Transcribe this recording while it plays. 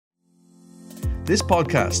This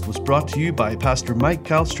podcast was brought to you by Pastor Mike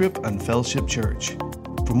Calstrip and Fellowship Church.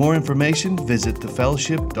 For more information, visit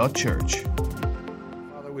thefellowship.church.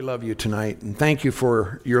 Father, we love you tonight, and thank you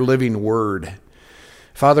for your living word.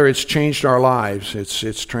 Father, it's changed our lives.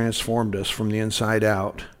 It's transformed us from the inside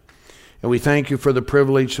out. And we thank you for the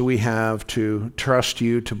privilege that we have to trust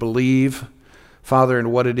you, to believe, Father,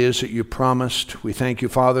 in what it is that you promised. We thank you,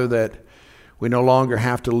 Father, that we no longer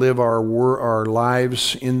have to live our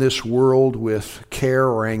lives in this world with care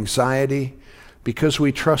or anxiety because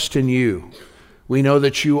we trust in you. We know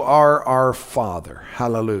that you are our Father.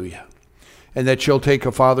 Hallelujah. And that you'll take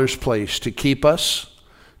a father's place to keep us,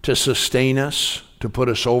 to sustain us, to put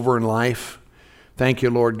us over in life. Thank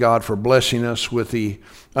you, Lord God, for blessing us with the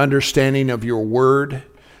understanding of your word.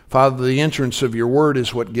 Father, the entrance of your word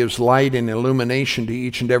is what gives light and illumination to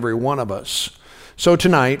each and every one of us. So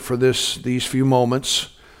tonight, for these few moments,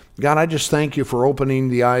 God, I just thank you for opening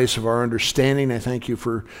the eyes of our understanding. I thank you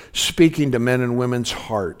for speaking to men and women's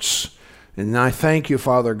hearts. And I thank you,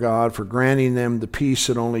 Father God, for granting them the peace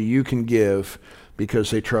that only you can give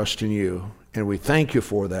because they trust in you. And we thank you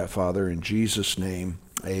for that, Father, in Jesus' name,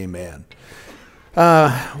 amen.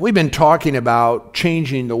 We've been talking about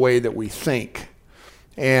changing the way that we think.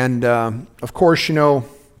 And, of course, you know,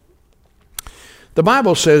 the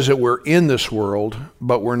Bible says that we're in this world,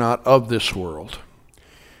 but we're not of this world.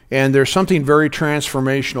 And there's something very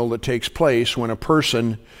transformational that takes place when a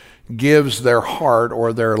person gives their heart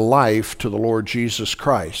or their life to the Lord Jesus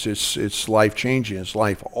Christ. It's life-changing, it's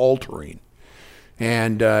life-altering.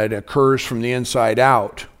 And it occurs from the inside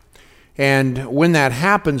out. And when that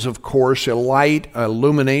happens, of course, a light,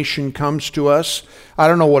 illumination comes to us. I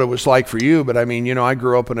don't know what it was like for you, but I mean, you know, I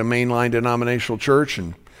grew up in a mainline denominational church,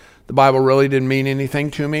 and the Bible really didn't mean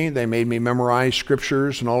anything to me. They made me memorize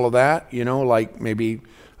scriptures and all of that, you know, like maybe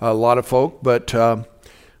a lot of folk. But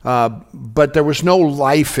there was no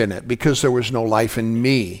life in it because there was no life in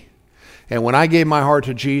me. And when I gave my heart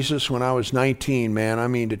to Jesus when I was 19, man, I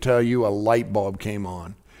mean to tell you, a light bulb came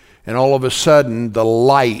on. And all of a sudden, the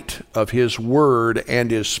light of his word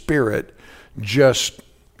and his spirit just,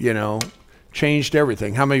 you know, changed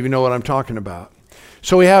everything. How many of you know what I'm talking about?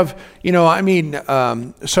 So we have, you know, I mean,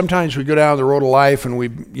 sometimes we go down the road of life and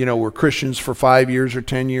we're Christians for 5 years or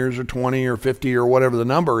 10 years or 20 or 50 or whatever the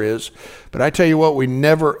number is. But I tell you what, we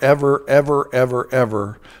never, ever, ever, ever,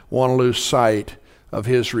 ever want to lose sight of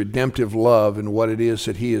his redemptive love and what it is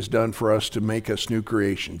that he has done for us to make us new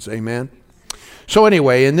creations. Amen? So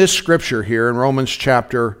anyway, in this scripture here in Romans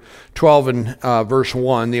chapter 12 and verse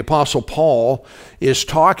 1, the Apostle Paul is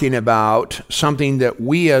talking about something that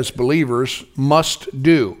we as believers must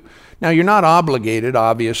do. Now, you're not obligated,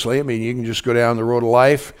 obviously. I mean, you can just go down the road of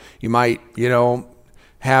life. You might, you know,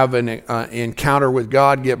 have an encounter with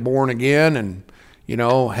God, get born again, and, you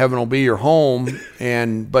know, heaven will be your home,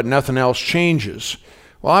 but nothing else changes.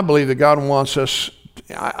 Well, I believe that God wants us,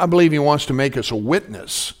 I believe he wants to make us a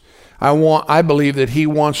witness. I believe that he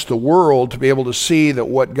wants the world to be able to see that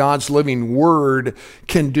what God's living word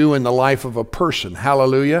can do in the life of a person.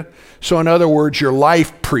 Hallelujah. So in other words, your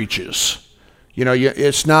life preaches. You know,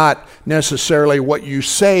 it's not necessarily what you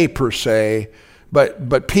say per se,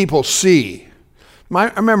 but people see. I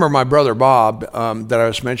remember my brother Bob that I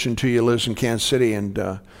was mentioning to you lives in Kansas City, and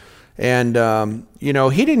you know,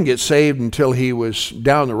 he didn't get saved until he was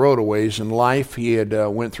down the road a ways in life. He had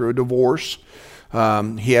went through a divorce.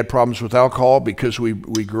 He had problems with alcohol because we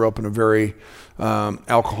grew up in a very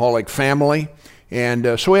alcoholic family,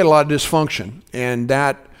 and so we had a lot of dysfunction. And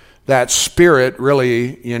that spirit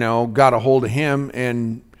really, you know, got a hold of him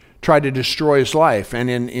and tried to destroy his life. And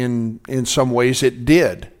in some ways, it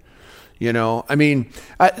did. You know, I mean,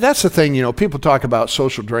 that's the thing. You know, people talk about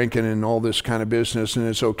social drinking and all this kind of business, and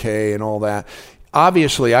it's okay and all that.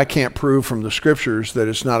 Obviously, I can't prove from the scriptures that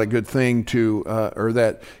it's not a good thing to, or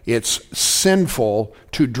that it's sinful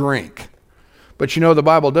to drink. But you know, the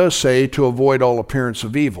Bible does say to avoid all appearance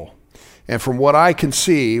of evil. And from what I can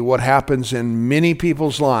see, what happens in many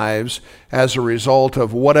people's lives as a result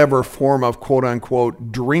of whatever form of quote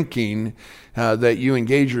unquote drinking that you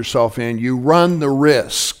engage yourself in, you run the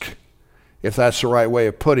risk, if that's the right way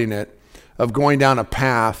of putting it, of going down a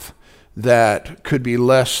path that could be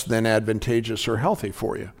less than advantageous or healthy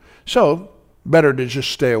for you. So, better to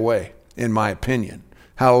just stay away, in my opinion.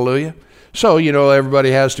 Hallelujah. So, you know,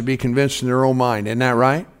 everybody has to be convinced in their own mind. Isn't that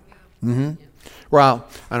right? Mm-hmm. Well,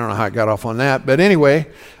 I don't know how I got off on that. But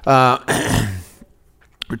anyway,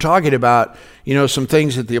 we're talking about, you know, some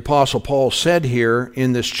things that the Apostle Paul said here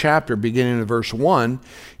in this chapter, beginning in verse 1.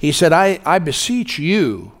 He said, I beseech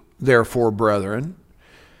you, therefore, brethren,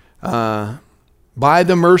 by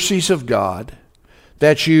the mercies of God,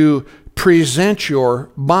 that you present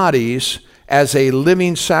your bodies as a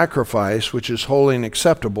living sacrifice, which is holy and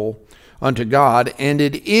acceptable unto God, and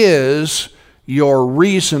it is your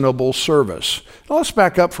reasonable service. Now let's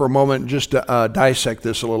back up for a moment and just dissect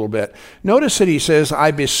this a little bit. Notice that he says,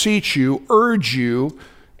 I beseech you, urge you,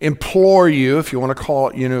 implore you, if you want to call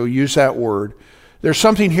it, use that word. There's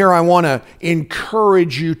something here I want to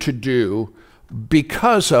encourage you to do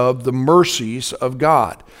because of the mercies of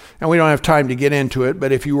God. And we don't have time to get into it,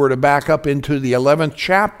 but if you were to back up into the 11th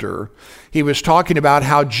chapter, he was talking about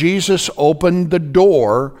how Jesus opened the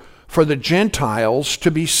door for the Gentiles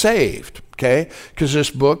to be saved, okay? Because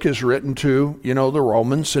this book is written to, the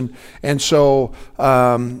Romans. And so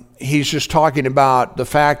he's just talking about the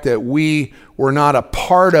fact that we were not a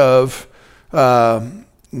part of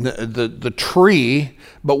the tree,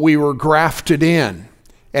 but we were grafted in.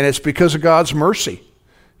 And it's because of God's mercy.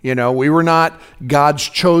 We were not God's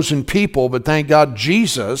chosen people, but thank God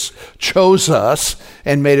Jesus chose us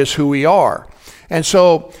and made us who we are. And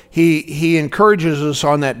so he encourages us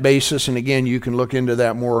on that basis. And again, you can look into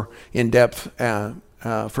that more in depth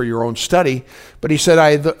for your own study. But he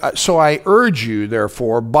said, so I urge you,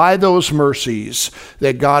 therefore, by those mercies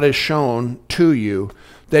that God has shown to you,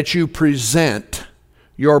 that you present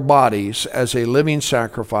your bodies as a living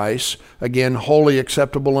sacrifice, again, wholly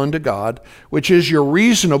acceptable unto God, which is your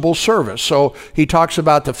reasonable service. So he talks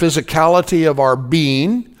about the physicality of our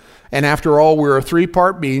being. And after all, we're a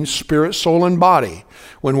three-part being, spirit, soul, and body.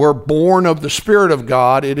 When we're born of the Spirit of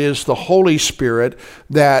God, it is the Holy Spirit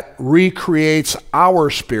that recreates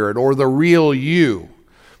our spirit, or the real you.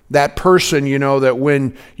 That person, that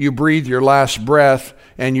when you breathe your last breath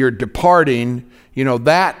and you're departing,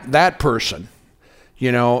 that person,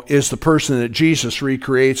 is the person that Jesus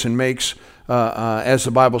recreates and makes, as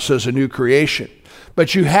the Bible says, a new creation.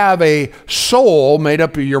 But you have a soul made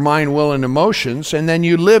up of your mind, will, and emotions, and then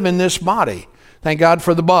you live in this body. Thank God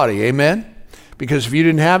for the body, amen? Because if you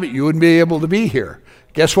didn't have it, you wouldn't be able to be here.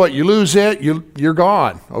 Guess what? You lose it, you're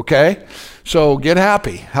gone, okay? So get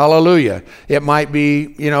happy, hallelujah. It might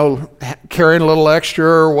be, carrying a little extra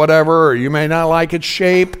or whatever, or you may not like its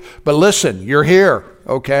shape, but listen, you're here,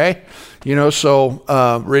 okay?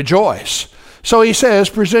 So rejoice. So he says,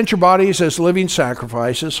 present your bodies as living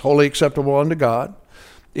sacrifices, wholly acceptable unto God.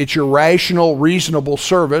 It's your rational, reasonable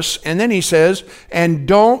service. And then he says, and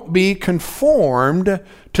don't be conformed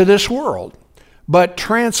to this world, but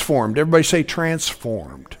transformed. Everybody say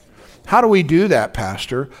transformed. How do we do that,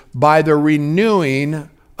 Pastor? By the renewing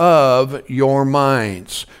of your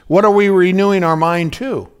minds. What are we renewing our mind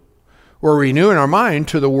to? We're renewing our mind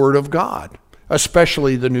to the Word of God,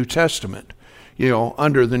 especially the New Testament,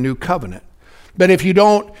 under the New Covenant. But if you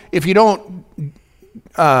don't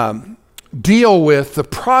deal with the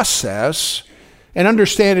process and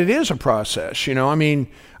understand it is a process,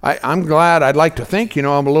 I'm glad, I'd like to think, I'm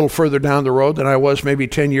a little further down the road than I was maybe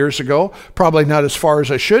 10 years ago. Probably not as far as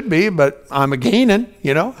I should be, but I'm gaining,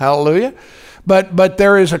 hallelujah. But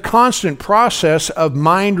there is a constant process of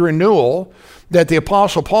mind renewal that the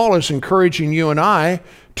Apostle Paul is encouraging you and I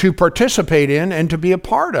to participate in and to be a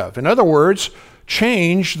part of. In other words,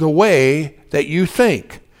 change the way that you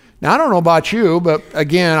think. Now, I don't know about you, but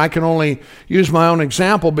again, I can only use my own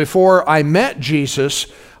example. Before I met Jesus,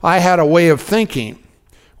 I had a way of thinking.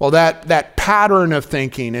 Well, that pattern of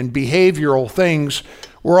thinking and behavioral things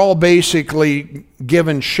were all basically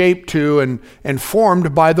given shape to and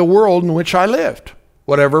formed by the world in which I lived,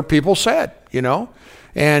 whatever people said,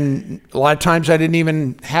 And a lot of times I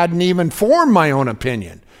hadn't even formed my own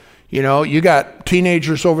opinion. You got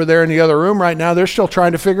teenagers over there in the other room right now, they're still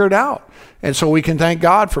trying to figure it out. And so we can thank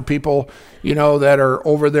God for people, that are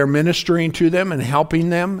over there ministering to them and helping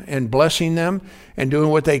them and blessing them and doing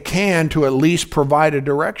what they can to at least provide a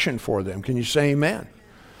direction for them. Can you say amen?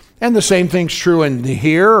 And the same thing's true in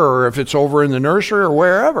here, or if it's over in the nursery or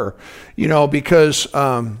wherever, because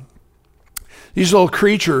these little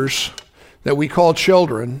creatures that we call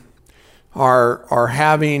children are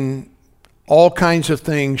having all kinds of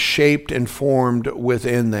things shaped and formed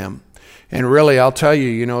within them. And really, I'll tell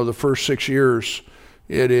you, the first 6 years,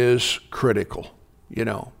 it is critical,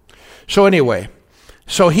 So anyway,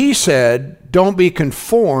 so he said, don't be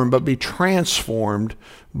conformed, but be transformed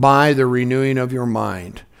by the renewing of your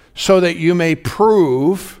mind, so that you may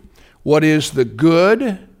prove what is the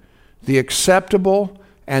good, the acceptable,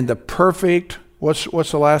 and the perfect, what's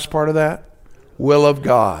the last part of that? Will of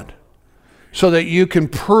God. So that you can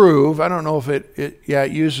prove, I don't know if it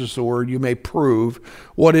uses the word, you may prove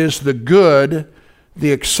what is the good,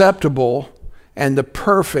 the acceptable, and the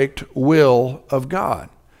perfect will of God.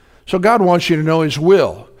 So God wants you to know His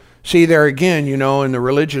will. See, there again, in the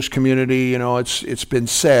religious community, it's been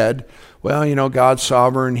said, well, God's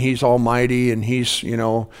sovereign, he's almighty, and he's,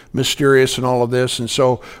 mysterious and all of this, and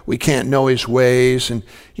so we can't know his ways. And,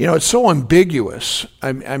 it's so ambiguous.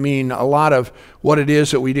 I mean, a lot of what it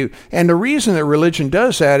is that we do. And the reason that religion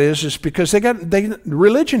does that is because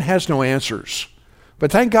religion has no answers.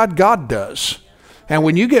 But thank God, God does. And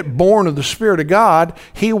when you get born of the Spirit of God,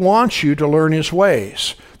 he wants you to learn his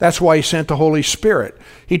ways. That's why he sent the Holy Spirit.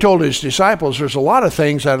 He told his disciples, there's a lot of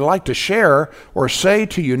things I'd like to share or say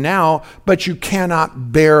to you now, but you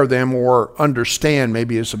cannot bear them or understand,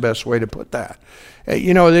 maybe is the best way to put that.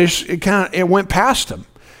 It went past them.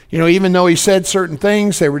 Even though he said certain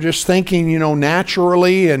things, they were just thinking,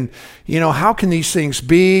 naturally, and, how can these things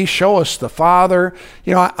be? Show us the Father.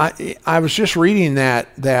 I was just reading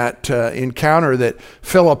that encounter that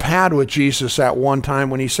Philip had with Jesus at one time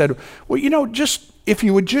when he said, well, if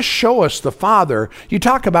you would just show us the Father, you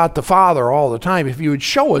talk about the Father all the time. If you would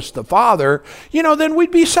show us the Father, then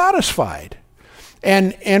we'd be satisfied.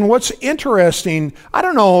 And what's interesting, I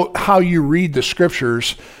don't know how you read the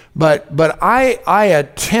scriptures, but I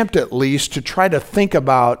attempt at least to try to think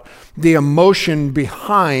about the emotion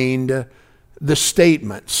behind the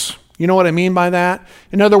statements. You know what I mean by that?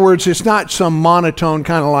 In other words, it's not some monotone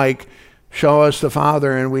kind of like, show us the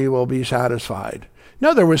Father and we will be satisfied.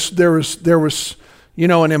 No, there was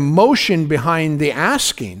an emotion behind the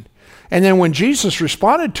asking. And then when Jesus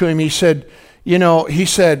responded to him, he said,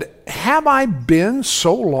 have I been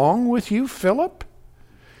so long with you, Philip?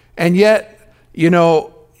 And yet,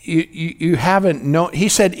 you haven't known. He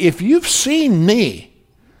said, if you've seen me,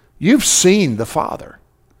 you've seen the Father.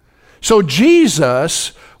 So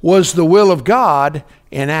Jesus was the will of God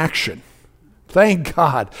in action. Thank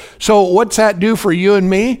God. So what's that do for you and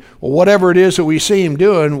me? Well, whatever it is that we see him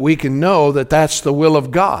doing, we can know that that's the will of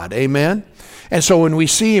God. Amen? And so when we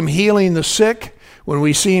see him healing the sick, when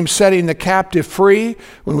we see him setting the captive free,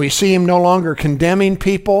 when we see him no longer condemning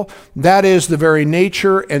people, that is the very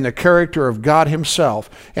nature and the character of God himself,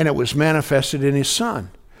 and it was manifested in his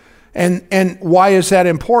Son. And why is that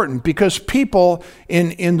important? Because people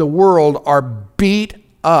in the world are beat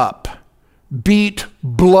up, beat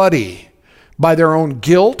bloody by their own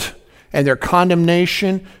guilt and their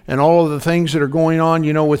condemnation and all of the things that are going on,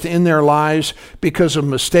 within their lives because of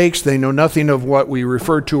mistakes. They know nothing of what we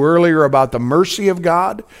referred to earlier about the mercy of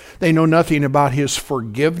God. They know nothing about his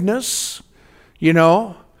forgiveness.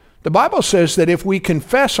 The Bible says that if we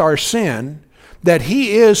confess our sin, that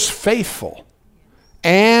he is faithful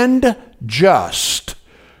and just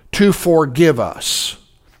to forgive us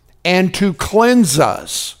and to cleanse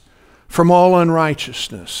us from all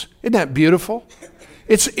unrighteousness. Isn't that beautiful?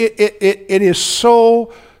 It is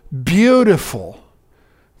so beautiful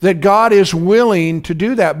that God is willing to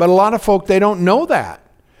do that. But a lot of folk, they don't know that.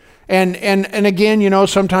 And again,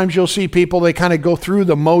 sometimes you'll see people, they kind of go through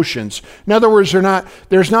the motions. In other words,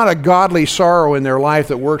 there's not a godly sorrow in their life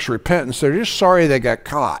that works repentance. They're just sorry they got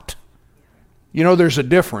caught. There's a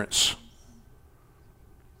difference.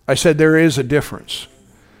 I said there is a difference.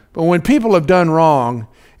 But when people have done wrong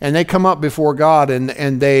and they come up before God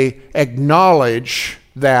and they acknowledge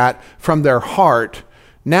that from their heart,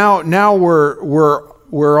 now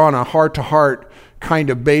we're on a heart-to-heart kind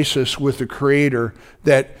of basis with the Creator,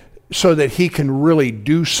 so that he can really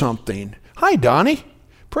do something. Hi, Donnie.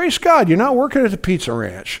 Praise God. You're not working at the Pizza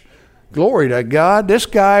Ranch. Glory to God. This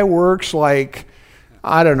guy works like,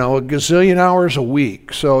 a gazillion hours a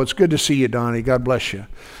week. So it's good to see you, Donnie. God bless you.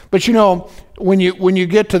 But when you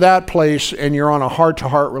get to that place and you're on a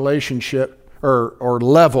heart-to-heart relationship or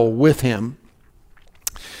level with him,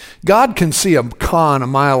 God can see a con a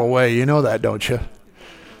mile away. You know that, don't you?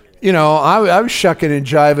 I was shucking and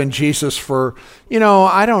jiving Jesus for,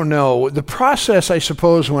 I don't know. The process, I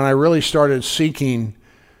suppose, when I really started seeking,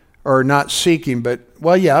 or not seeking, but,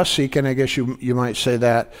 seeking, I guess you might say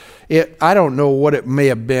that. I don't know what it may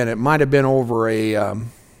have been. It might have been over a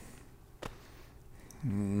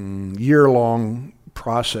year-long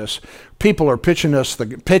process. People are pitching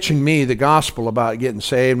me the gospel about getting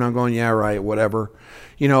saved, and I'm going, yeah, right, whatever.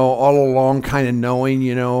 All along kind of knowing,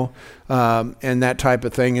 and that type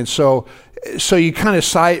of thing. And so you kind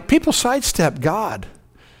of people sidestep God.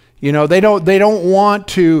 They don't want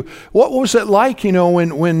to. What was it like,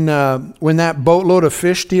 when that boatload of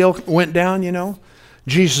fish deal went down,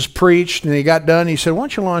 Jesus preached and he got done. He said, why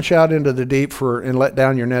don't you launch out into the deep and let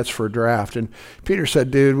down your nets for a draft? And Peter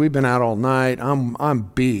said, dude, we've been out all night. I'm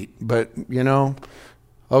beat, but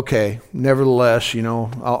okay, nevertheless,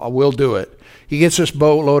 we'll do it. He gets this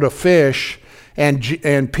boatload of fish,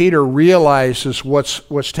 and Peter realizes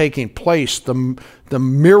what's taking place, the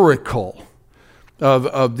miracle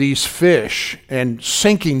of these fish and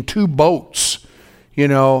sinking 2 boats, you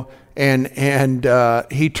know, and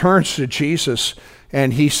he turns to Jesus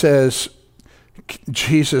and he says,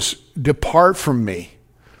 Jesus, depart from me.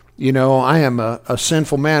 You know, I am a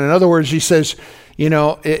sinful man. In other words, he says, you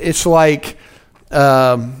know, it's like,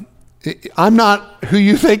 I'm not who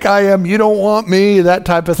you think I am. You don't want me, that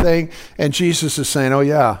type of thing. And Jesus is saying, oh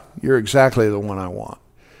yeah, you're exactly the one I want.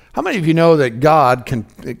 How many of you know that God can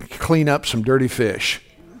clean up some dirty fish?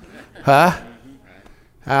 Huh?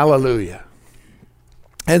 Hallelujah.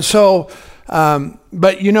 And so,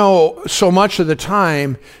 but you know, so much of the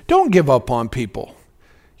time, don't give up on people.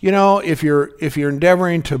 You know, if you're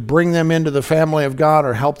endeavoring to bring them into the family of God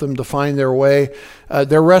or help them to find their way,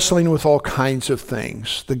 they're wrestling with all kinds of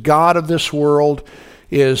things. The God of this world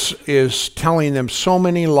is telling them so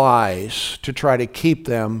many lies to try to keep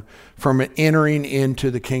them from entering into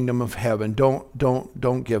the kingdom of heaven.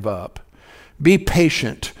 Don't give up. Be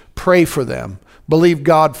patient. Pray for them. Believe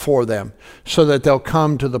God for them so that they'll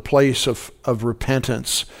come to the place of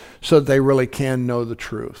repentance so that they really can know the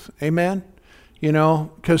truth. Amen? You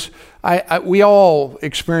know, because we all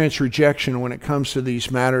experience rejection when it comes to these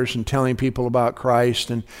matters and telling people about Christ.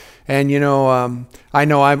 And you know, I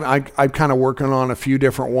know I'm kind of working on a few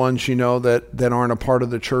different ones, you know, that aren't a part of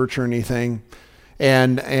the church or anything.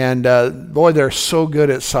 And boy, they're so good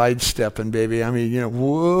at sidestepping, baby. I mean, you know,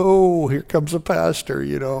 whoa, here comes a pastor,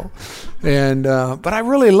 you know. And but I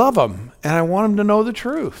really love them, and I want them to know the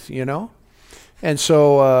truth, you know. And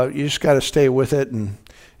so you just got to stay with it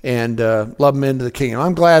and love them into the kingdom.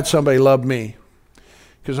 I'm glad somebody loved me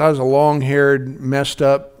because I was a long-haired, messed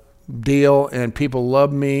up deal, and people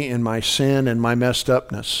loved me in my sin and my messed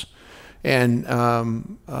upness. And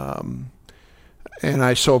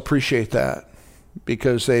I so appreciate that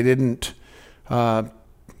because they didn't turn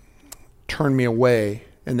me away,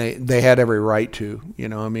 and they had every right to. You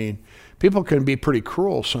know, I mean, people can be pretty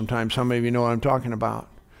cruel sometimes. How many of you know what I'm talking about?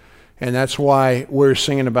 And that's why we're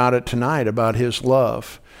singing about it tonight, about his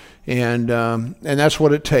love. And that's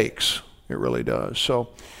what it takes. It really does. So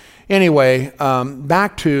anyway,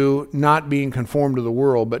 back to not being conformed to the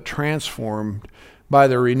world, but transformed by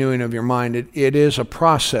the renewing of your mind. It is a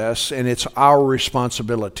process, and it's our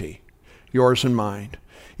responsibility, yours and mine.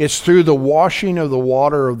 It's through the washing of the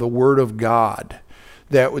water of the Word of God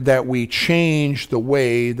that we change the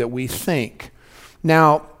way that we think.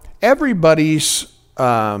 Now, everybody's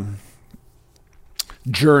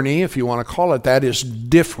journey, if you want to call it that, is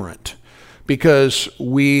different because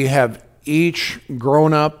we have each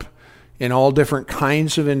grown up in all different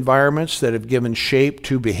kinds of environments that have given shape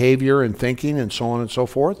to behavior and thinking and so on and so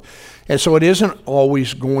forth. And so it isn't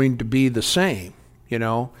always going to be the same, you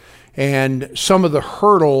know. And some of the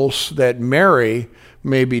hurdles that Mary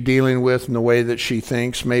may be dealing with in the way that she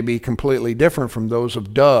thinks may be completely different from those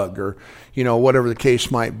of Doug or, you know, whatever the case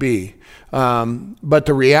might be. But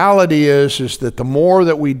the reality is that the more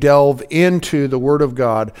that we delve into the Word of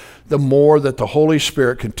God, the more that the Holy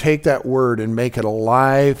Spirit can take that Word and make it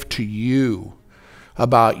alive to you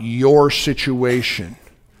about your situation,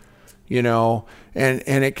 you know, and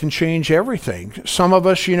it can change everything. Some of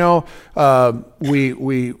us, you know,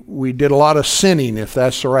 we did a lot of sinning, if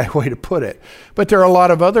that's the right way to put it. But there are a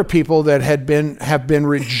lot of other people that have been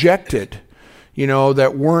rejected, you know,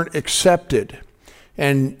 that weren't accepted.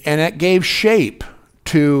 And it gave shape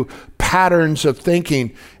to patterns of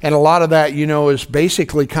thinking. And a lot of that, you know, is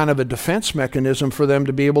basically kind of a defense mechanism for them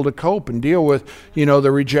to be able to cope and deal with, you know,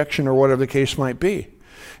 the rejection or whatever the case might be.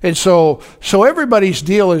 And so everybody's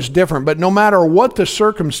deal is different, but no matter what the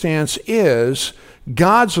circumstance is,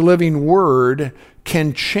 God's living Word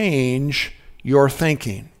can change your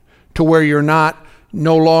thinking to where you're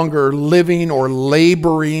no longer living or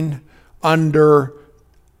laboring under,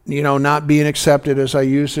 you know, not being accepted, as I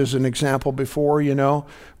used as an example before, you know.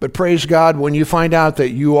 But praise God, when you find out that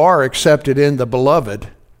you are accepted in the Beloved,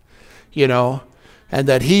 you know, and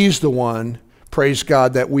that He's the one, praise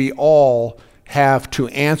God, that we all have to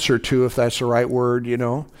answer to, if that's the right word, you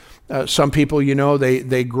know. Some people, you know,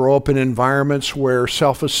 they grow up in environments where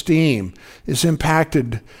self-esteem is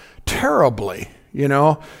impacted terribly, you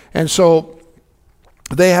know. And so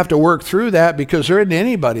they have to work through that because there isn't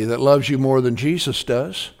anybody that loves you more than Jesus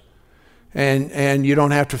does. And you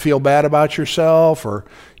don't have to feel bad about yourself or,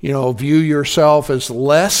 you know, view yourself as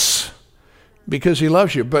less because He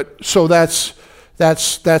loves you. But so that's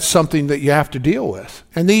something that you have to deal with.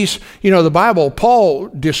 And these, you know, the Bible, Paul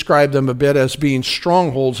described them a bit as being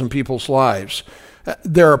strongholds in people's lives.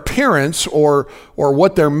 Their appearance or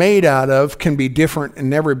what they're made out of can be different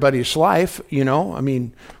in everybody's life, you know. I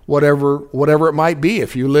mean, whatever it might be.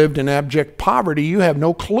 If you lived in abject poverty, you have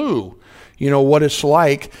no clue, what it's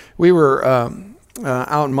like. We were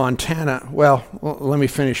out in Montana. Well, let me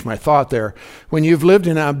finish my thought there. When you've lived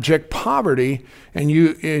in abject poverty and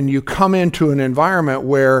you come into an environment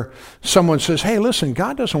where someone says, hey, listen,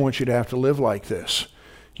 God doesn't want you to have to live like this.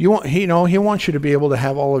 He wants you to be able to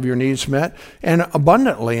have all of your needs met and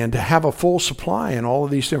abundantly, and to have a full supply and all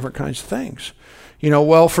of these different kinds of things.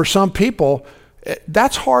 Well, for some people,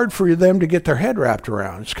 that's hard for them to get their head wrapped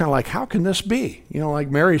around. It's kind of like, how can this be? Like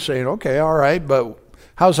Mary saying, okay, all right, but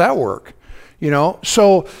how's that work?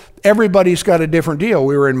 So everybody's got a different deal.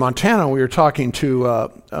 We were in Montana. We were talking to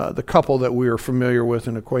the couple that we were familiar with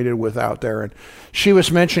and acquainted with out there, and she was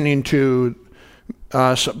mentioning to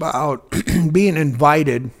us about being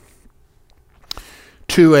invited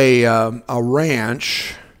to a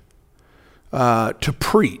ranch to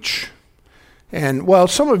preach. And, well,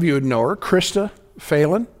 some of you would know her, Krista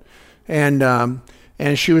Phelan, and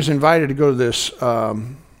she was invited to go to this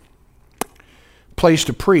place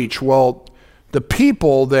to preach. Well, the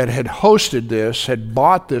people that had hosted this had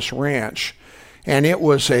bought this ranch, and it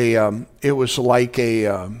was like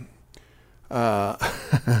a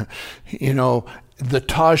the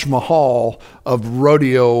Taj Mahal of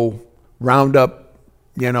rodeo roundup,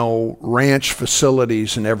 ranch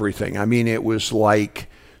facilities and everything. I mean, it was like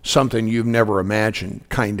something you've never imagined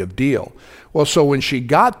kind of deal. Well, so when she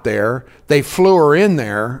got there, they flew her in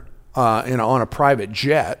there on a private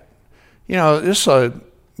jet. This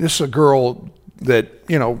is a girl that,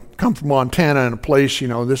 come from Montana in a place,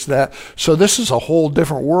 this, that. So this is a whole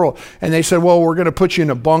different world. And they said, well, we're going to put you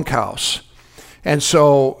in a bunkhouse. And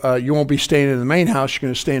so you won't be staying in the main house, you're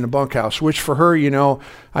going to stay in the bunkhouse, which for her,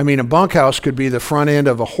 a bunkhouse could be the front end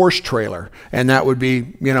of a horse trailer, and that would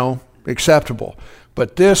be, acceptable.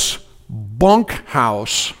 But this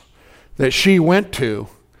bunkhouse that she went to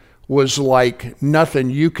was like nothing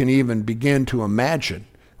you can even begin to imagine.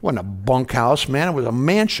 It wasn't a bunkhouse, man, it was a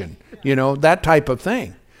mansion, that type of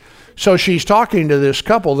thing. So she's talking to this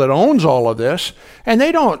couple that owns all of this, and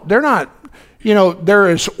they're not, they're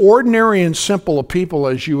as ordinary and simple a people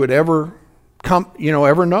as you would ever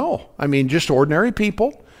ever know. I mean, just ordinary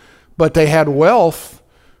people, but they had wealth.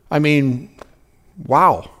 I mean,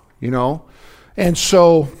 wow, And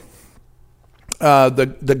so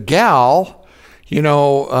the gal,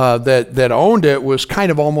 that owned it was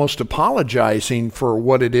kind of almost apologizing for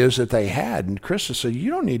what it is that they had. And Krista said,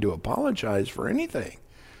 you don't need to apologize for anything.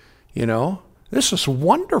 This is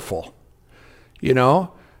wonderful,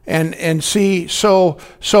 And see, so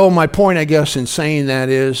my point, I guess, in saying that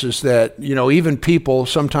is that, even people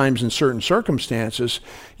sometimes in certain circumstances,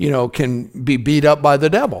 can be beat up by the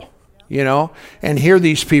devil, and here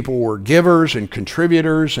these people were givers and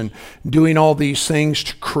contributors and doing all these things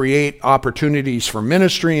to create opportunities for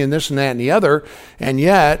ministry and this and that and the other, and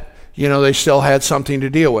yet, they still had something to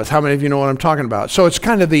deal with. How many of you know what I'm talking about? So it's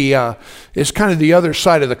kind of the other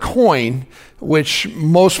side of the coin, which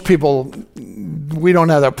most people, we don't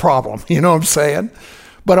have that problem. You know what I'm saying?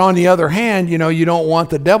 But on the other hand, you don't want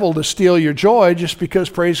the devil to steal your joy just because,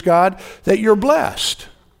 praise God, that you're blessed.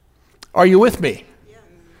 Are you with me?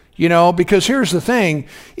 Because here's the thing.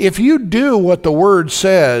 If you do what the Word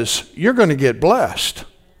says, you're going to get blessed.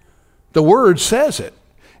 The Word says it.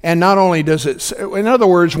 And not only does it, in other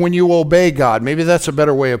words, when you obey God, maybe that's a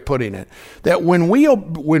better way of putting it, that when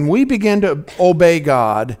we begin to obey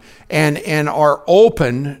God and are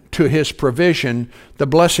open to His provision, the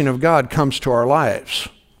blessing of God comes to our lives.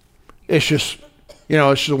 It's just,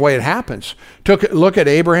 it's just the way it happens. Look at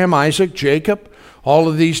Abraham, Isaac, Jacob, all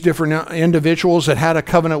of these different individuals that had a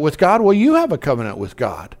covenant with God. Well, you have a covenant with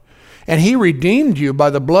God. And He redeemed you by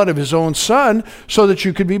the blood of His own Son so that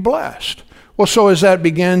you could be blessed. Well, so as that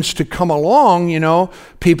begins to come along,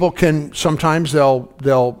 people can, sometimes they'll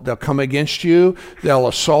come against you, they'll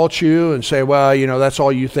assault you and say, well, that's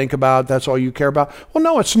all you think about, that's all you care about. Well,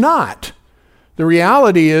 no, it's not. The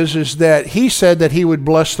reality is that He said that He would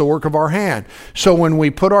bless the work of our hand. So when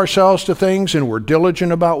we put ourselves to things and we're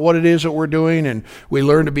diligent about what it is that we're doing and we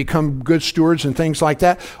learn to become good stewards and things like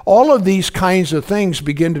that, all of these kinds of things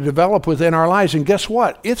begin to develop within our lives. And guess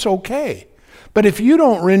what? It's okay. But if you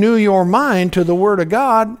don't renew your mind to the Word of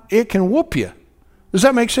God, it can whoop you. Does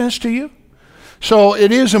that make sense to you? So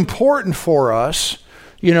it is important for us,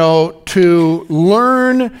 to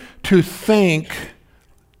learn to think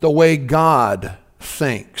the way God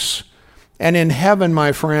thinks. And in heaven,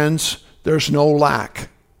 my friends, there's no lack.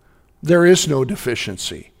 There is no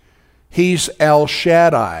deficiency. He's El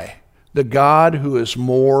Shaddai, the God who is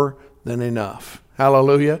more than enough.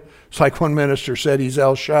 Hallelujah. It's like one minister said, He's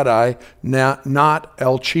El Shaddai, not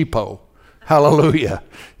El Cheapo. Hallelujah.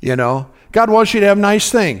 God wants you to have nice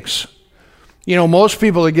things. You know, most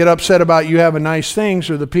people that get upset about you having nice things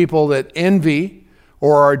are the people that envy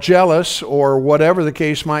or are jealous or whatever the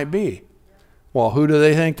case might be. Well, who do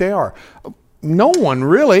they think they are? No one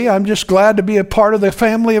really. I'm just glad to be a part of the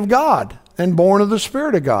family of God and born of the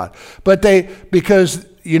Spirit of God. But because,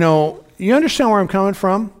 you know, you understand where I'm coming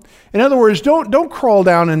from? In other words, don't crawl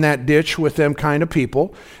down in that ditch with them kind of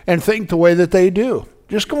people and think the way that they do.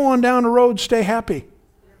 Just go on down the road, stay happy.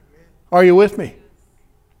 Are you with me?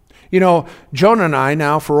 You know, Jonah and I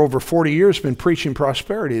now for over 40 years been preaching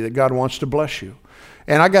prosperity, that God wants to bless you.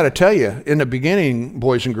 And I got to tell you, in the beginning,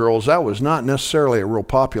 boys and girls, that was not necessarily a real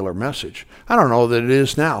popular message. I don't know that it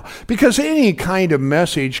is now. Because any kind of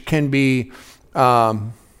message can be,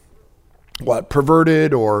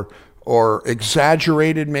 perverted or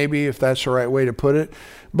exaggerated, maybe, if that's the right way to put it.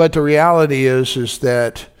 But the reality is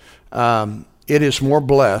that it is more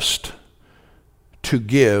blessed to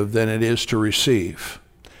give than it is to receive.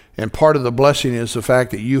 And part of the blessing is the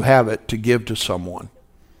fact that you have it to give to someone.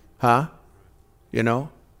 Huh? You know?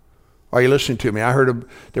 Are you listening to me? I heard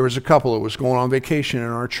there was a couple that was going on vacation in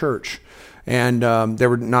our church. And they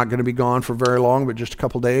were not going to be gone for very long, but just a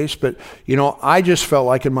couple days. But, you know, I just felt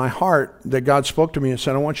like in my heart that God spoke to me and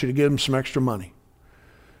said, I want you to give them some extra money.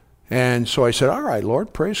 And so I said, all right,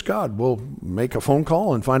 Lord, praise God. We'll make a phone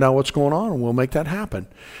call and find out what's going on, and we'll make that happen.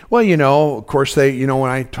 Well, you know, of course, when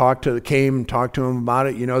I came and talked to them about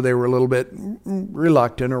it, you know, they were a little bit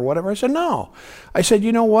reluctant or whatever. I said, no. I said,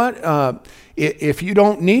 you know what? If you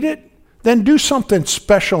don't need it, then do something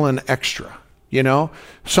special and extra. You know,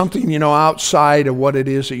 something, you know, outside of what it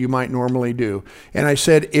is that you might normally do. And I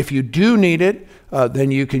said, if you do need it, then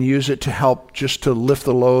you can use it to help just to lift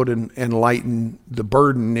the load and lighten the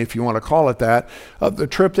burden, if you want to call it that, of the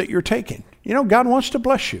trip that you're taking. You know, God wants to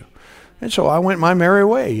bless you. And so I went my merry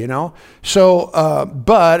way, you know. So,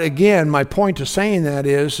 but again, my point to saying that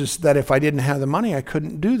is that if I didn't have the money, I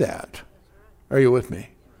couldn't do that. Are you with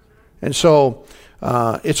me? And so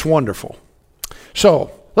it's wonderful.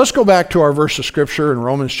 So, let's go back to our verse of Scripture in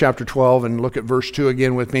Romans chapter 12 and look at verse 2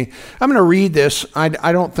 again with me. I'm going to read this. I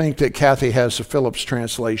don't think that Kathy has the Phillips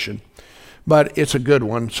translation, but it's a good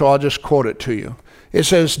one, so I'll just quote it to you. It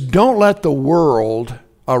says, don't let the world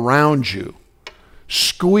around you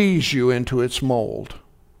squeeze you into its mold.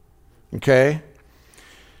 Okay?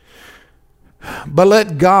 But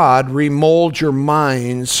let God remold your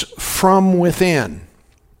minds from within,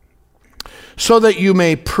 so that you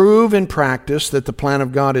may prove in practice that the plan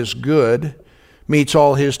of God is good, meets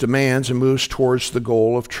all his demands, and moves towards the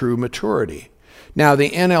goal of true maturity. Now,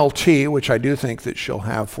 the NLT, which I do think that she'll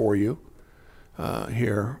have for you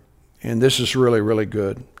here, and this is really, really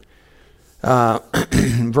good.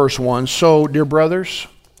 Verse 1, so, dear brothers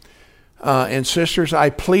and sisters,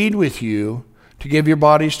 I plead with you to give your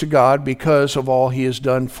bodies to God because of all he has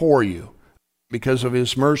done for you, because of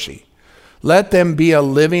his mercy. Let them be a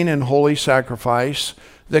living and holy sacrifice,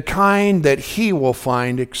 the kind that he will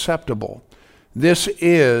find acceptable. This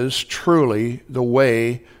is truly the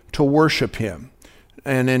way to worship him.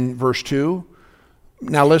 And in verse 2,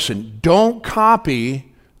 now listen, don't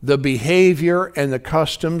copy the behavior and the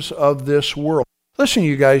customs of this world. Listen,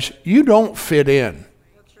 you guys, you don't fit in.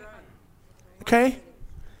 Okay?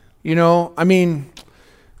 You know, I mean,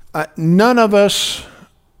 none of us...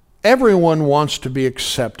 Everyone wants to be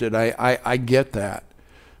accepted. I get that.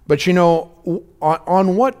 But you know,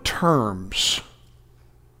 on what terms?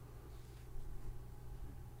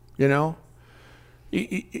 You know?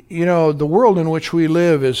 You know, the world in which we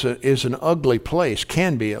live is an ugly place,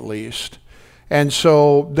 can be at least. And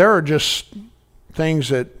so there are just things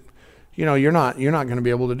that, you know, you're not going to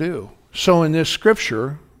be able to do. So in this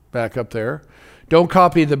scripture, back up there, don't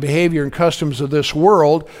copy the behavior and customs of this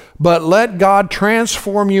world, but let God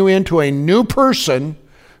transform you into a new person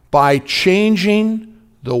by changing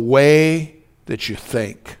the way that you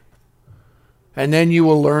think. And then you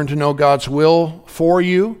will learn to know God's will for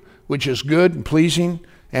you, which is good and pleasing,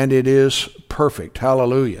 and it is perfect.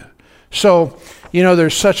 Hallelujah. So, you know,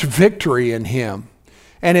 there's such victory in him.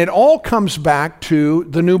 And it all comes back to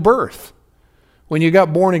the new birth. When you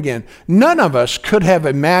got born again, none of us could have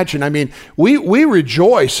imagined. I mean, we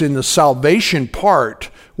rejoice in the salvation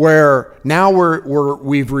part where now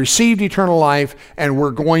we've received eternal life and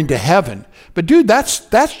we're going to heaven. But dude,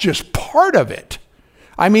 that's just part of it.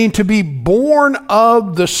 I mean, to be born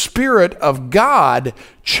of the Spirit of God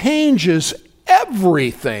changes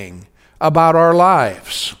everything about our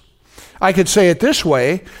lives. I could say it this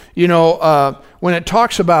way, you know, when it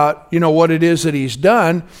talks about, you know, what it is that he's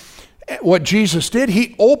done, what Jesus did,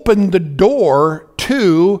 he opened the door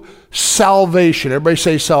to salvation. Everybody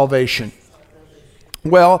say salvation.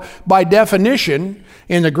 Well, by definition,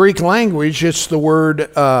 in the Greek language, it's the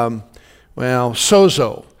word,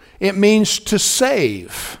 sozo. It means to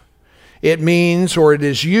save. It means, or it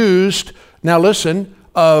is used, now listen,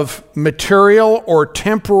 of material or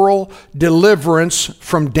temporal deliverance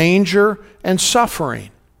from danger and suffering.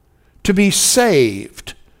 To be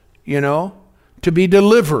saved, to be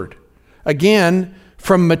delivered. Again,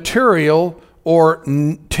 from material or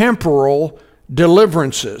temporal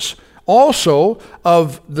deliverances. Also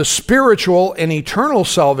of the spiritual and eternal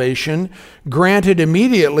salvation granted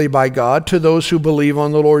immediately by God to those who believe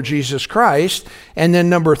on the Lord Jesus Christ. And then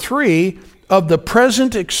number 3, of the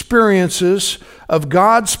present experiences of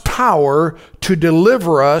God's power to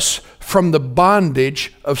deliver us from the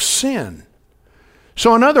bondage of sin.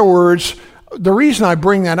 So in other words, the reason I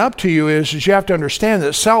bring that up to you is you have to understand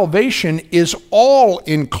that salvation is all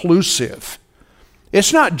inclusive.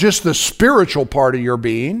 It's not just the spiritual part of your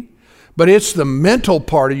being, but it's the mental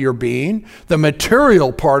part of your being, the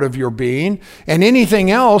material part of your being, and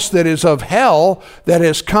anything else that is of hell that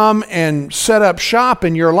has come and set up shop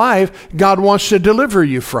in your life, God wants to deliver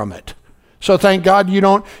you from it. So thank God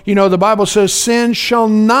the Bible says sin shall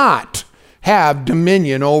not have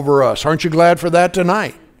dominion over us. Aren't you glad for that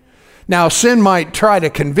tonight? Now, sin might try to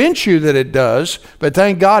convince you that it does, but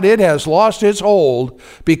thank God it has lost its hold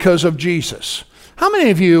because of Jesus. How many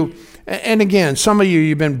of you, and again, some of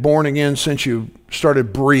you've been born again since you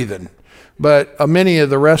started breathing, but many of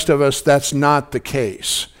the rest of us, that's not the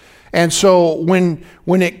case. And so when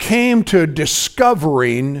it came to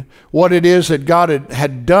discovering what it is that God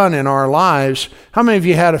had done in our lives, how many of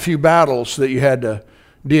you had a few battles that you had to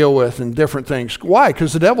deal with and different things? Why?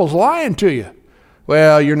 Because the devil's lying to you.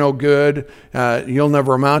 Well, you're no good. You'll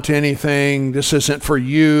never amount to anything. This isn't for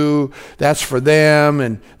you. That's for them.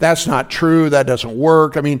 And that's not true. That doesn't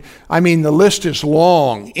work. I mean, the list is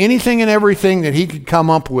long. Anything and everything that he could come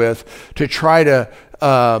up with to try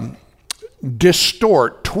to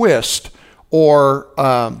distort, twist, or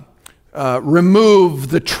remove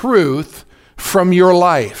the truth from your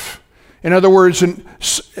life. In other words,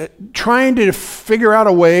 trying to figure out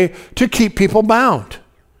a way to keep people bound.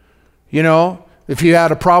 If you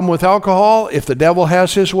had a problem with alcohol, if the devil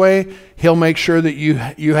has his way, he'll make sure that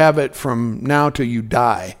you have it from now till you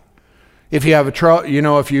die. If you have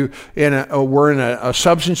if you we're in a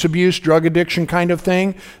substance abuse, drug addiction kind of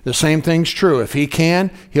thing, the same thing's true. If he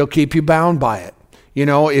can, he'll keep you bound by it.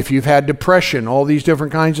 If you've had depression, all these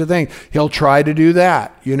different kinds of things, he'll try to do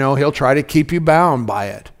that. He'll try to keep you bound by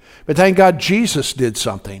it. But thank God Jesus did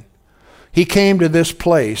something. He came to this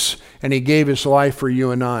place and he gave his life for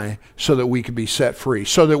you and I so that we could be set free,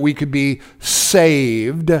 so that we could be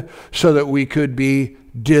saved, so that we could be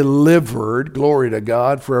delivered, glory to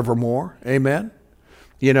God, forevermore. Amen.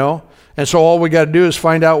 And so all we got to do is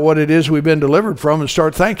find out what it is we've been delivered from and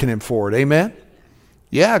start thanking him for it. Amen.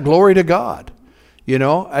 Yeah, glory to God.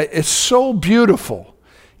 It's so beautiful,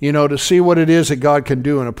 to see what it is that God can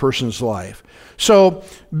do in a person's life. So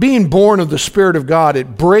being born of the Spirit of God,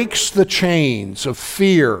 it breaks the chains of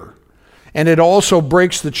fear, and it also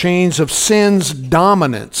breaks the chains of sin's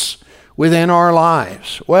dominance within our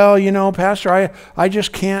lives. Well, Pastor, I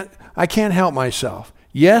just can't help myself.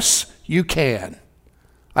 Yes, you can.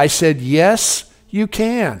 I said, yes, you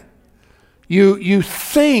can. You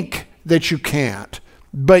think that you can't,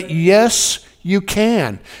 but yes, you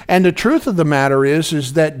can. And the truth of the matter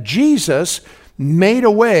is that Jesus made a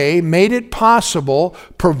way, made it possible,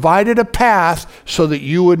 provided a path so that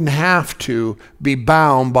you wouldn't have to be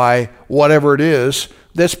bound by whatever it is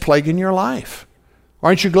that's plaguing your life.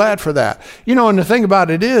 Aren't you glad for that? And the thing about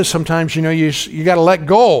it is sometimes, you got to let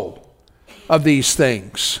go of these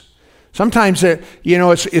things. Sometimes,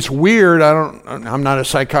 it's weird. I'm not a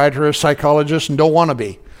psychiatrist, psychologist, and don't want to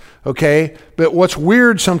be. Okay, but what's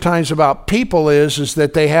weird sometimes about people is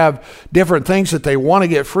that they have different things that they want to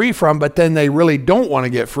get free from, but then they really don't want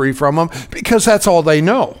to get free from them because that's all they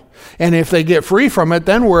know. And if they get free from it,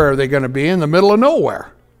 then where are they going to be? In the middle of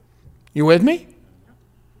nowhere. You with me?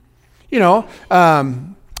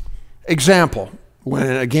 Example,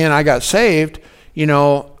 when again I got saved,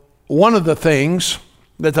 one of the things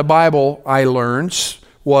that the Bible I learned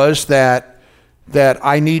was that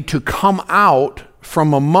I need to come out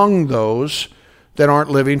from among those that aren't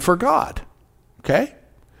living for God. Okay?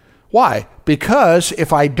 Why? Because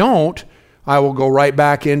if I don't, I will go right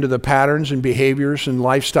back into the patterns and behaviors and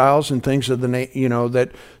lifestyles and things of that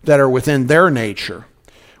are within their nature.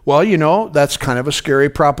 Well, that's kind of a scary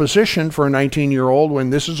proposition for a 19-year-old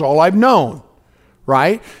when this is all I've known,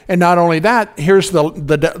 right? And not only that, here's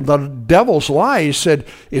the devil's lie. He said,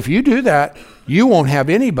 if you do that, you won't have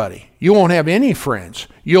anybody. You won't have any friends.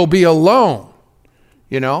 You'll be alone.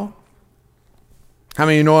 you know? How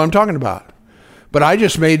many of you know what I'm talking about? But I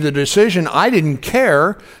just made the decision. I didn't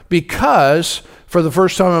care because for the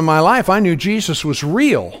first time in my life, I knew Jesus was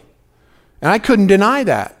real. And I couldn't deny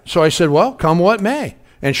that. So I said, well, come what may.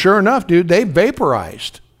 And sure enough, dude, they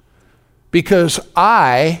vaporized. Because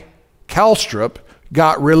I, Calstrip,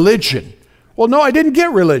 got religion. Well, no, I didn't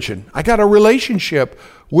get religion. I got a relationship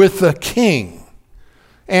with the King.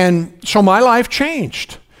 And so my life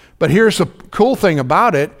changed. But here's the cool thing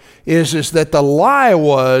about it is that the lie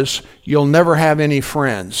was you'll never have any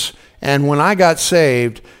friends. And when I got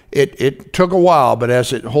saved, it took a while, but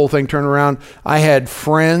as the whole thing turned around, I had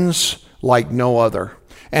friends like no other.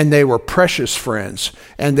 And they were precious friends,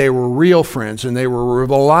 and they were real friends, and they were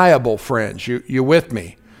reliable friends. You with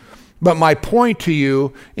me? But my point to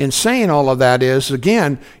you in saying all of that is,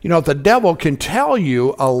 again, you know, if the devil can tell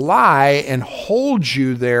you a lie and hold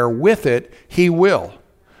you there with it, he will.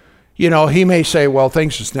 You know, he may say, well,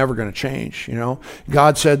 things is never going to change, you know.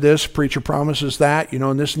 God said this, preacher promises that, you know,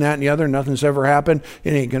 and this and that and the other, nothing's ever happened,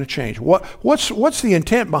 it ain't going to change. What's the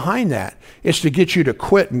intent behind that? It's to get you to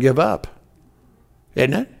quit and give up.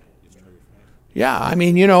 Isn't it? Yeah, I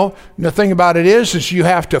mean, you know, the thing about it is you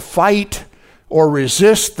have to fight or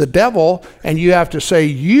resist the devil, and you have to say,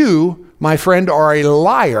 you, my friend, are a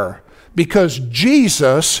liar, because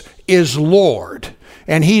Jesus is Lord.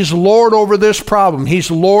 And he's Lord over this problem. He's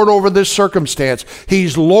Lord over this circumstance.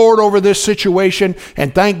 He's Lord over this situation.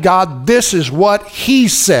 And thank God this is what he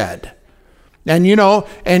said. And you know,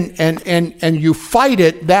 and you fight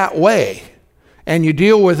it that way. And you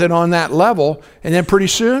deal with it on that level. And then pretty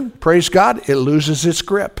soon, praise God, it loses its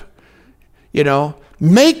grip. You know,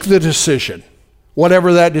 make the decision,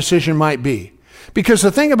 whatever that decision might be. Because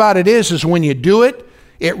the thing about it is when you do it,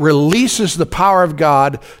 it releases the power of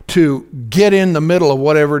God to get in the middle of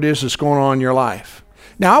whatever it is that's going on in your life.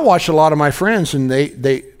 Now, I watched a lot of my friends, and they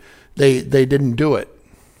didn't do it.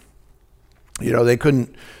 You know, they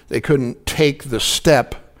couldn't take the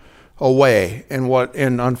step away,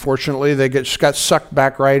 and unfortunately they got sucked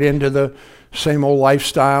back right into the same old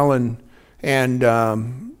lifestyle, and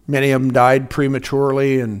many of them died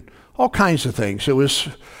prematurely, and all kinds of things.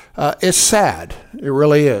 It's sad. It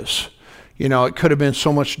really is. You know, it could have been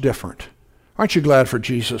so much different. Aren't you glad for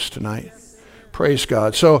Jesus tonight? Yes. Praise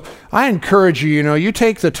God. So I encourage you, you know, you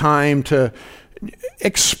take the time to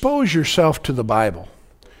expose yourself to the Bible.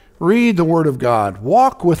 Read the Word of God.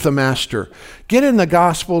 Walk with the Master. Get in the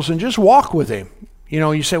Gospels and just walk with Him. You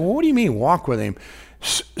know, you say, well, what do you mean walk with Him?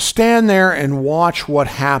 Stand there and watch what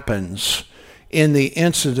happens in the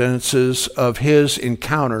incidences of His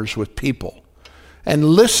encounters with people. And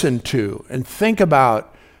listen to and think about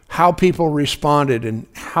how people responded and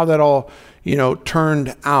how that all, you know,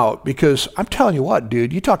 turned out. Because I'm telling you what,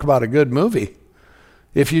 dude, you talk about a good movie.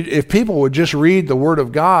 If people would just read the Word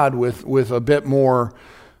of God with a bit more,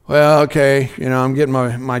 well, okay, you know, I'm getting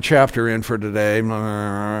my chapter in for today.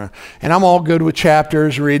 And I'm all good with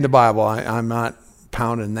chapters, reading the Bible. I'm not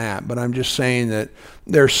pounding that, but I'm just saying that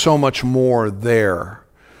there's so much more there,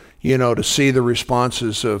 you know, to see the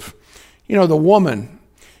responses of, you know, the woman,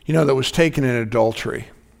 you know, that was taken in adultery.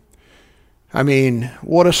 I mean,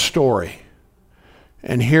 what a story.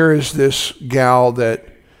 And here is this gal that,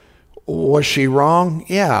 was she wrong?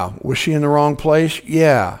 Yeah. Was she in the wrong place?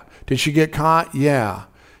 Yeah. Did she get caught? Yeah.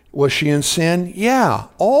 Was she in sin? Yeah.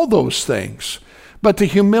 All those things. But the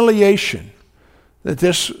humiliation that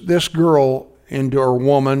this girl or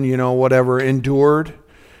woman, you know, whatever, endured,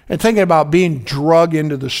 and thinking about being dragged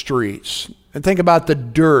into the streets, and think about the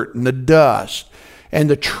dirt and the dust and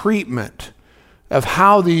the treatment of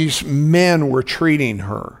how these men were treating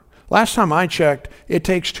her. Last time I checked, it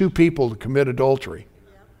takes 2 people to commit adultery.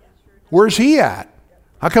 Where's he at?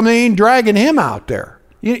 How come they ain't dragging him out there?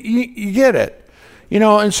 You get it. You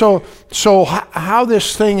know, and so how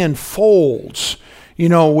this thing unfolds, you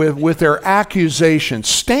know, with their accusations.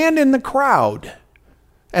 Stand in the crowd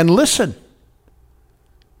and listen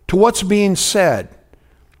to what's being said.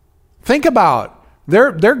 Think about,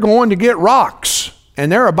 they're going to get rocks. And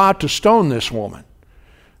they're about to stone this woman.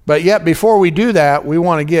 But yet before we do that, we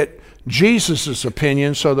want to get Jesus'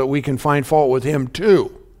 opinion so that we can find fault with him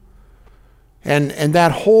too. And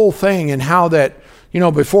that whole thing, and how that, you know,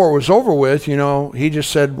 before it was over with, you know, he just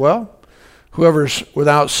said, well, whoever's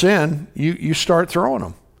without sin, you start throwing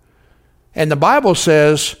them. And the Bible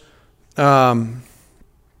says, I don't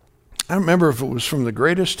remember if it was from the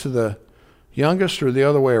greatest to the youngest or the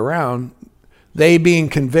other way around, they, being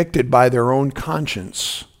convicted by their own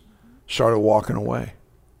conscience, started walking away.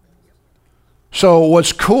 So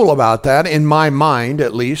what's cool about that, in my mind,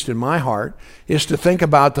 at least in my heart, is to think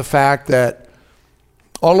about the fact that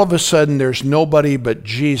all of a sudden there's nobody but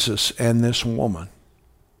Jesus and this woman.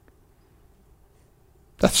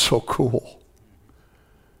 That's so cool.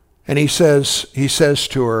 And he says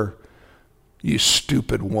to her, "You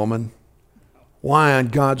stupid woman, why on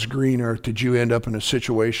God's green earth did you end up in a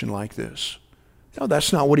situation like this?" No,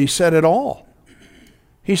 that's not what he said at all.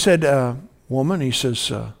 He said, "Woman," he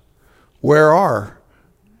says, "where are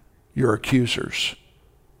your accusers?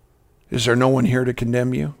 Is there no one here to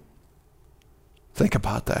condemn you?" Think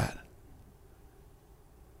about that.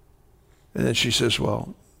 And then she says,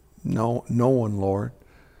 "Well, no one, Lord."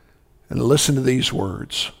 And listen to these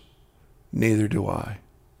words. "Neither do I.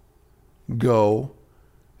 Go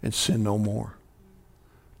and sin no more."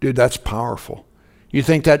 Dude, that's powerful. You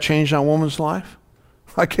think that changed that woman's life?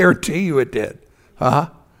 I guarantee you it did.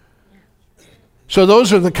 So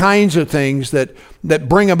those are the kinds of things that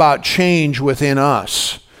bring about change within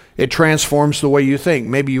us. It transforms the way you think.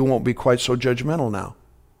 Maybe you won't be quite so judgmental now.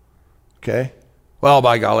 Okay? Well,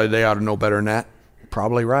 by golly, they ought to know better than that. You're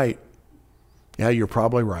probably right. Yeah, you're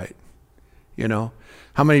probably right. You know?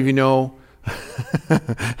 How many of you know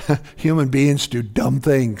human beings do dumb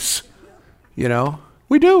things? You know?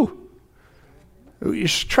 We do. You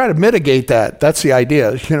should try to mitigate that. That's the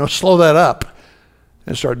idea. You know, slow that up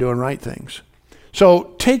and start doing right things.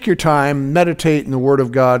 So take your time, meditate in the Word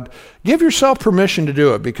of God. Give yourself permission to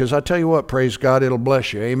do it, because I tell you what, praise God, it'll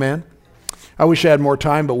bless you. Amen? I wish I had more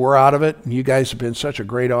time, but we're out of it. You guys have been such a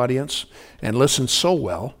great audience and listened so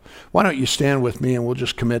well. Why don't you stand with me and we'll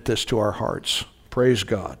just commit this to our hearts. Praise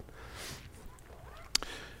God.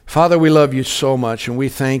 Father, we love you so much, and we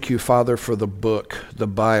thank you, Father, for the book, the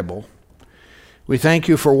Bible. We thank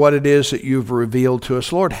you for what it is that you've revealed to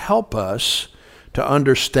us. Lord, help us to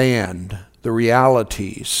understand the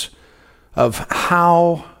realities of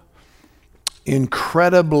how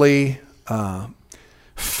incredibly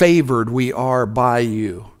favored we are by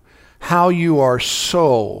you, how you are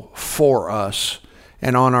so for us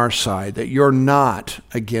and on our side, that you're not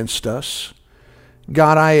against us.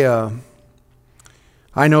 God, I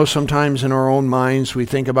know sometimes in our own minds we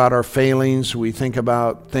think about our failings, we think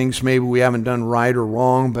about things maybe we haven't done right or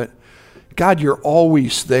wrong, but God, you're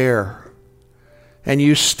always there. And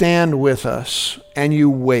you stand with us and you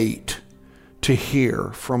wait to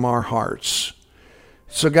hear from our hearts.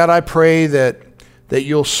 So God, I pray that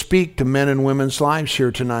you'll speak to men and women's lives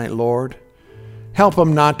here tonight, Lord. Help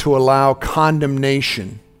them not to allow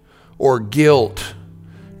condemnation or guilt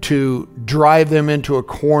to drive them into a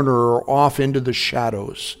corner or off into the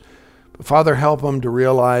shadows. But Father, help them to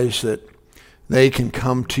realize that they can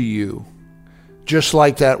come to you, just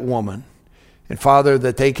like that woman. And Father,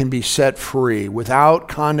 that they can be set free without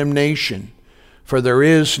condemnation, for there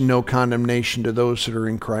is no condemnation to those that are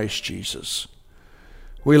in Christ Jesus.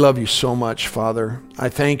 We love you so much, Father. I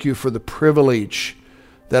thank you for the privilege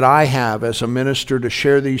that I have as a minister to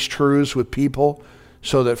share these truths with people,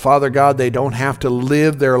 so that, Father God, they don't have to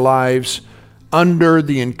live their lives under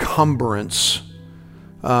the encumbrance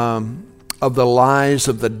of the lies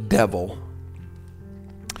of the devil.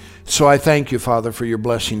 So I thank you, Father, for your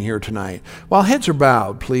blessing here tonight. While heads are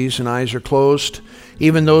bowed, please, and eyes are closed,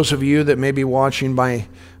 even those of you that may be watching by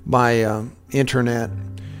internet,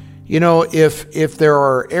 you know, if there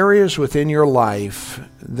are areas within your life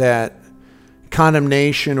that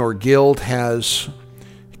condemnation or guilt has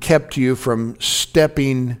kept you from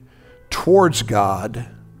stepping towards God,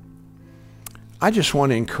 I just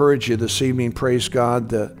want to encourage you this evening, praise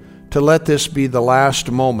God, to let this be the last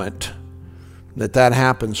moment that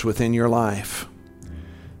happens within your life.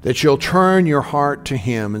 That you'll turn your heart to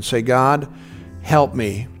Him and say, God, help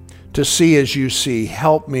me to see as you see.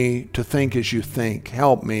 Help me to think as you think.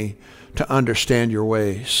 Help me to understand your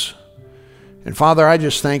ways. And Father, I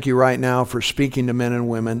just thank you right now for speaking to men and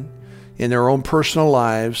women in their own personal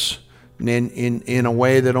lives in a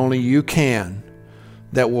way that only you can,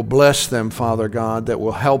 that will bless them, Father God, that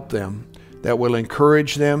will help them, that will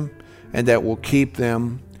encourage them, and that will keep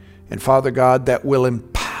them. And Father God, that will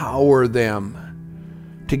empower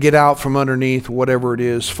them to get out from underneath whatever it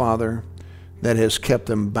is, Father, that has kept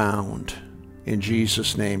them bound. In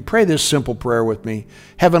Jesus' name. Pray this simple prayer with me.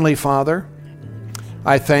 Heavenly Father,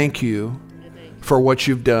 I thank you for what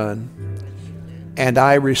you've done, and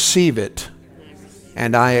I receive it,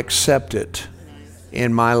 and I accept it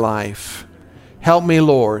in my life. Help me,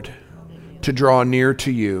 Lord, to draw near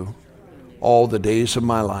to you all the days of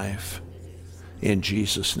my life. In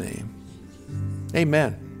Jesus' name.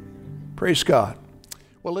 Amen. Praise God.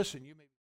 Well, listen.